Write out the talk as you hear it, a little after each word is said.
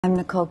I'm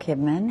Nicole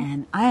Kidman,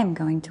 and I am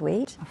going to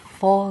eat a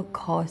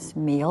 4-course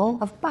meal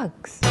of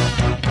bugs.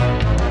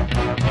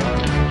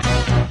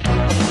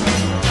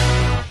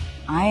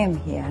 I am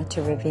here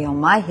to reveal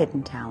my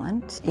hidden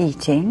talent,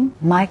 eating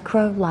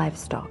micro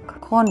livestock,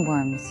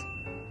 cornworms.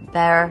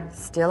 They're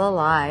still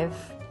alive.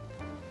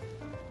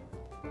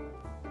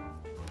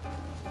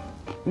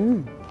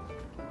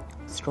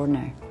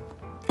 Extraordinary.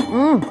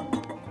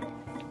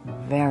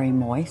 Very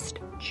moist,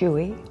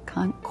 chewy.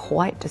 Can't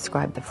quite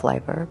describe the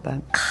flavor,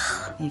 but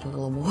need a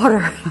little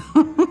water.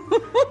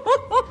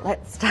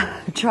 Let's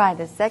try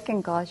the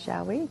second course,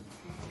 shall we?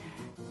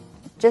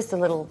 Just a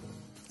little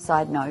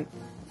side note.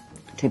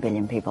 2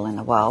 billion people in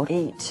the world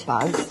eat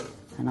bugs,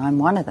 and I'm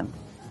one of them.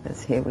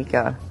 Because here we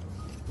go.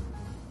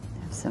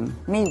 Have some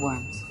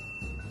mealworms.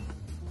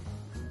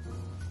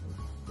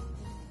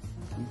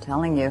 I'm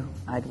telling you,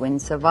 I'd win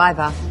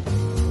Survivor.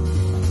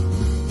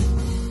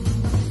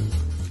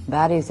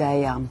 That is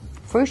a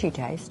fruity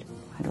taste.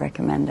 I'd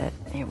recommend it.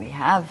 Here we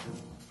have.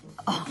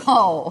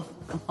 Oh,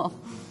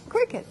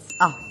 crickets.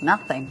 Oh,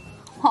 nothing.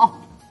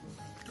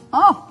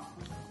 Oh,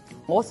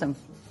 awesome.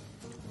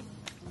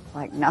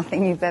 Like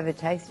nothing you've ever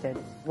tasted.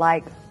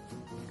 Like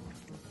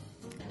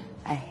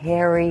a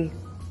hairy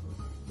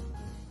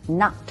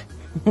nut.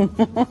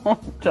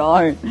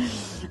 Don't.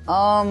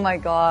 Oh my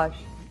gosh.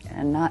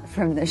 A nut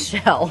from the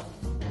shell.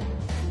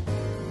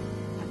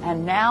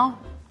 And now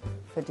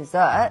for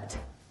dessert.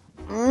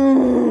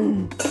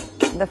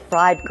 The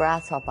fried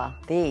grasshopper.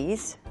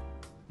 These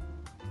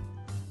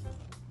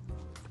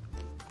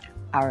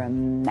are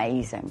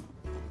amazing.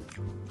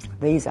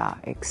 These are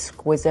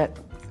exquisite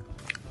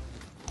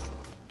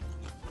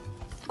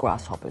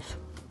grasshoppers.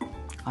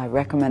 I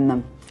recommend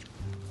them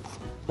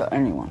to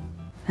anyone.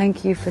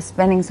 Thank you for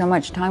spending so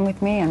much time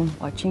with me and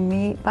watching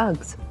me eat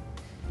bugs.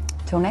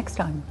 Till next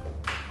time.